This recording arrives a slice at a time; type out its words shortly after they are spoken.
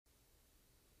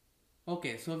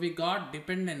Okay, so we got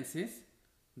dependencies.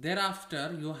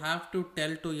 Thereafter, you have to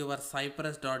tell to your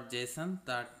Cypress.json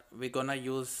that we're gonna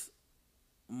use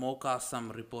Mocha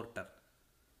Awesome reporter.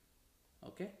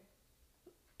 Okay.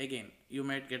 Again, you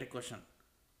might get a question.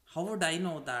 How would I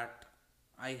know that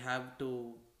I have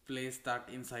to place that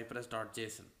in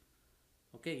Cypress.json?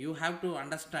 Okay, you have to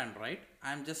understand, right?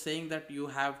 I'm just saying that you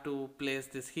have to place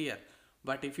this here.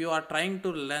 But if you are trying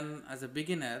to learn as a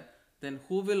beginner, then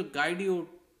who will guide you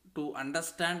to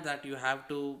understand that you have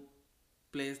to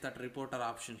place that reporter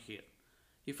option here?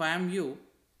 If I am you,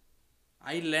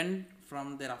 I learned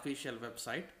from their official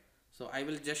website. So I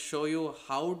will just show you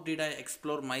how did I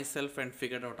explore myself and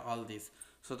figured out all this.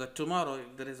 So that tomorrow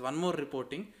if there is one more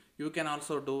reporting, you can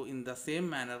also do in the same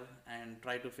manner and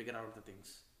try to figure out the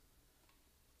things.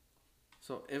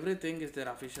 So everything is their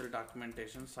official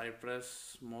documentation,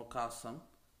 Cypress, Mocha Awesome.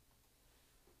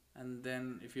 And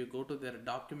then if you go to their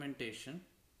documentation,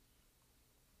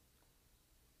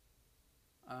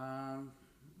 um,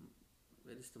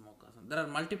 where is the Mocha Awesome? There are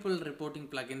multiple reporting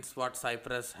plugins what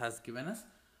Cypress has given us.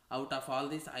 Out of all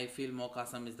these, I feel Mocha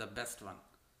Awesome is the best one.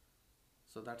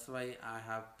 So that's why I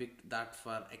have picked that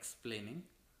for explaining.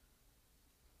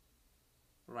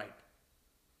 Right.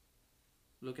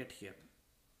 Look at here.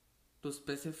 To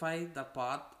specify the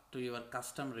path to your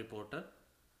custom reporter,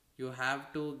 you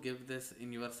have to give this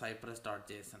in your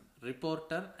cypress.json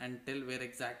reporter and tell where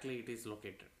exactly it is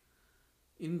located.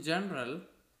 In general,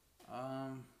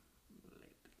 um,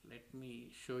 let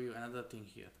me show you another thing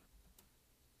here.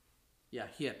 Yeah,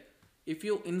 here. If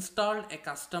you install a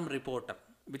custom reporter,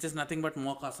 which is nothing but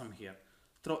Mocha Awesome here,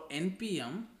 through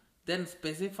npm, then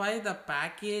specify the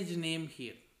package name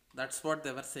here. That's what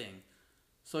they were saying.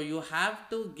 So you have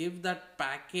to give that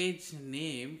package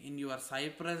name in your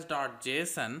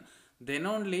cypress.json. Then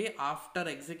only after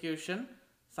execution,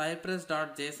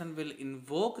 cypress.json will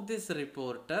invoke this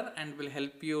reporter and will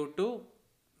help you to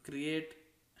create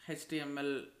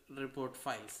HTML report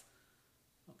files.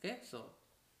 Okay, so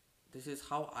this is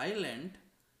how I learned,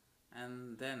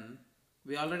 and then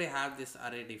we already have this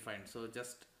array defined, so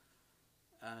just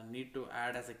need to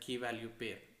add as a key value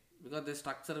pair, because this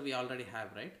structure we already have,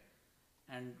 right?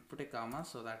 And put a comma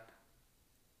so that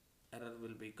error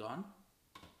will be gone.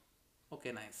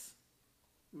 Okay, nice,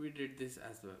 we did this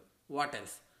as well. What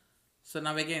else? So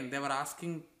now again they were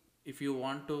asking if you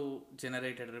want to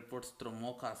generate reports through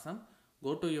Mocha Awesome,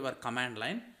 go to your command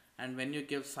line, and when you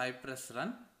give Cypress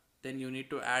run, then you need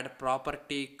to add a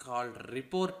property called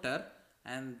reporter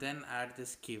and then add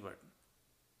this keyword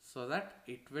so that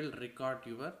it will record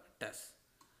your test.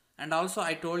 And also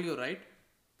I told you, right,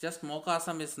 just Mocha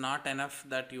Awesome is not enough,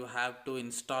 that you have to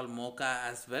install Mocha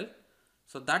as well.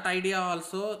 So that idea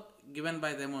also given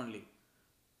by them only.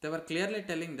 They were clearly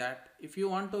telling that if you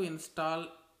want to install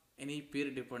any peer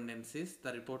dependencies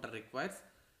the reporter requires,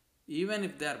 even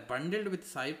if they are bundled with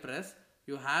Cypress,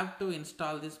 you have to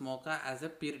install this Mocha as a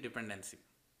peer dependency.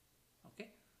 Okay,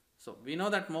 so we know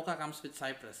that Mocha comes with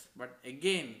Cypress, but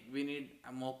again we need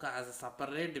a Mocha as a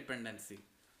separate dependency.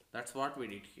 That's what we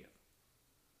did here.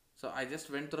 So I just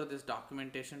went through this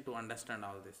documentation to understand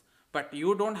all this, but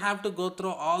you don't have to go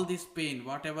through all this pain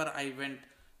whatever I went,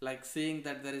 like seeing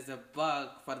that there is a bug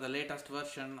for the latest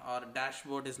version or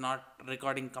dashboard is not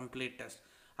recording complete test.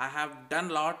 I have done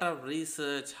lot of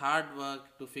research, hard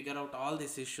work to figure out all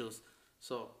these issues.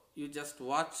 So you just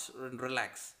watch and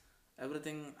relax.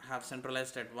 Everything have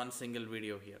centralized at one single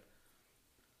video here.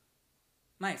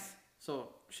 Nice. So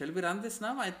shall we run this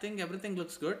now? I think everything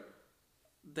looks good.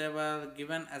 They were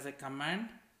given as a command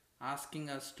asking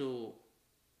us to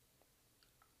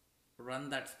run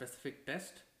that specific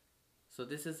test. So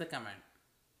this is the command.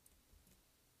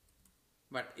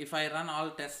 But if I run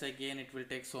all tests again, it will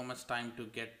take so much time to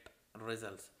get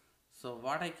results. So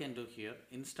what I can do here,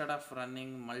 instead of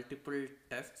running multiple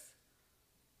tests,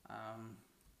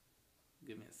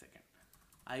 give me a second.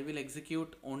 I will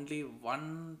execute only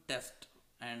one test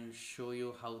and show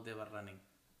you how they were running.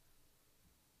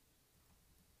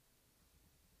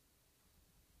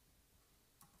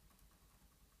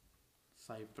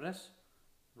 Cypress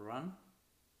run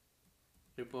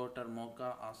reporter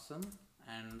Mocha Awesome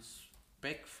and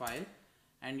spec file,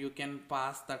 and you can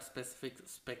pass that specific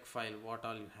spec file what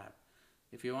all you have.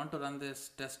 If you want to run this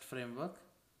test framework,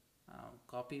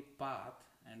 copy path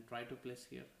and try to place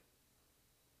here.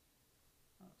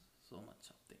 So much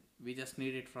something, we just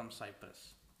need it from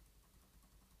Cypress.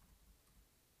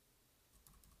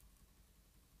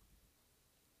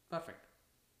 Perfect,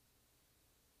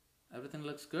 everything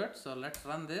looks good. So let's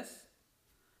run this,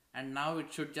 and now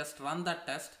it should just run that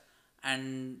test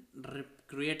and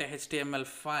create a HTML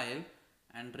file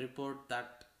and report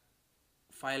that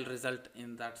file result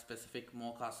in that specific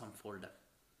Mocha Awesome folder.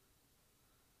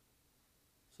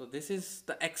 So this is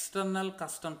the external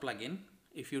custom plugin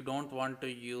if you don't want to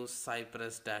use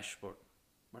Cypress Dashboard.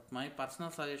 But my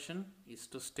personal suggestion is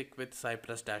to stick with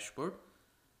Cypress Dashboard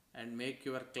and make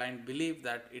your client believe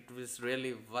that it is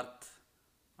really worth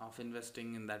of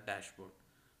investing in that dashboard.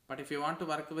 But if you want to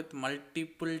work with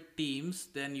multiple teams,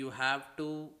 then you have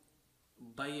to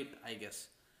buy it, I guess.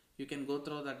 You can go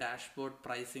through the dashboard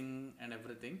pricing and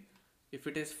everything. If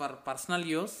it is for personal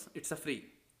use, it's a free.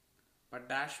 But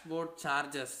dashboard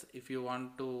charges if you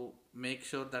want to make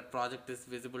sure that project is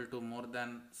visible to more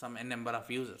than some n number of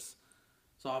users.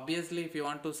 So obviously if you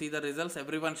want to see the results,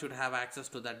 everyone should have access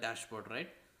to that dashboard, right?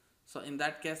 So in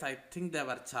that case, I think they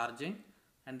were charging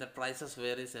and the prices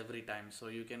varies every time. So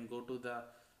you can go to the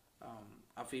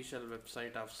official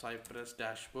website of Cypress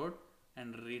Dashboard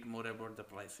and read more about the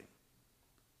pricing.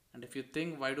 And if you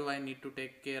think, why do I need to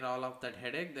take care all of that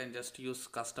headache, then just use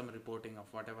custom reporting of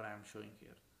whatever I am showing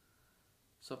here.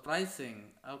 So pricing,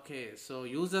 okay, so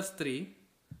users 3,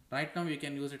 right now you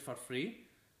can use it for free,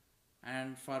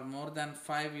 and for more than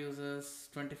 5 users,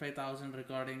 25,000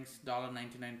 recordings,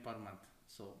 $1.99 per month.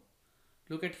 So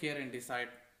look at here and decide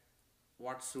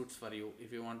what suits for you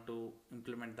if you want to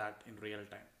implement that in real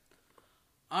time.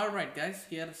 Alright guys,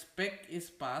 here spec is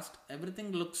passed,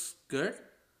 everything looks good.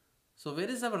 So where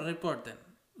is our report then?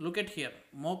 Look at here,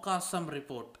 Mocha Awesome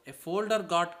report, a folder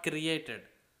got created.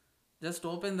 Just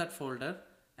open that folder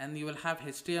and you will have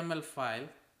HTML file,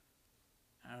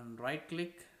 and right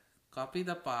click, copy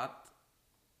the path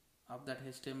of that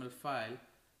HTML file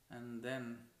and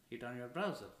then hit on your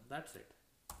browser. That's it.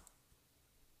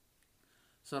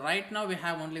 So right now we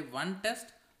have only one test,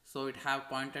 so it have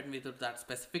pointed me to that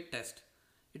specific test.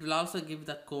 It will also give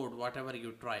the code whatever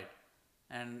you tried,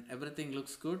 and everything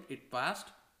looks good. It passed,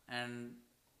 and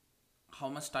how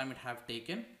much time it have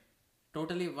taken?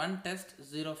 Totally one test,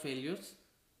 0 failures,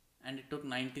 and it took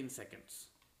 19 seconds.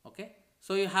 Okay,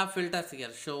 so you have filters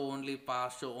here, show only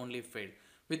pass, show only failed.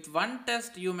 With one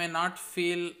test you may not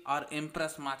feel or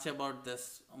impress much about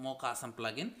this Mocha Awesome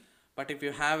plugin, but if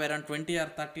you have around 20 or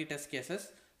 30 test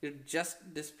cases, it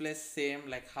just displays same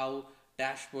like how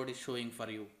dashboard is showing for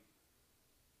you.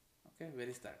 Okay, where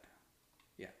is that?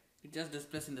 Yeah, it just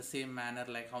displays in the same manner,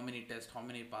 like how many tests, how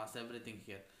many pass, everything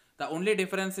here. The only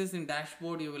difference is in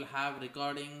dashboard you will have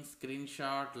recordings,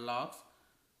 screenshot, logs.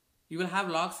 You will have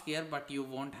logs here, but you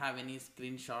won't have any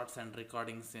screenshots and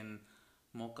recordings in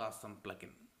Mocha Awesome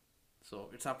plugin. So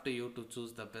it's up to you to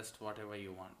choose the best whatever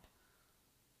you want.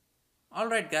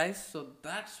 Alright guys, so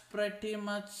that's pretty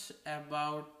much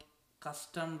about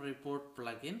custom report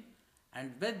plugin,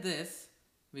 and with this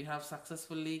we have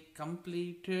successfully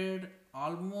completed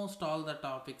almost all the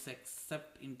topics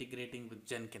except integrating with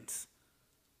Jenkins.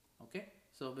 Okay,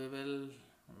 so we will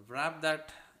wrap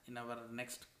that in our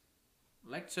next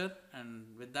lecture, and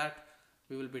with that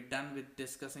we will be done with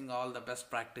discussing all the best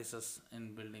practices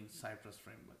in building Cypress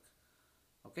framework.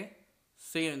 Okay,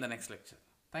 see you in the next lecture.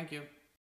 Thank you.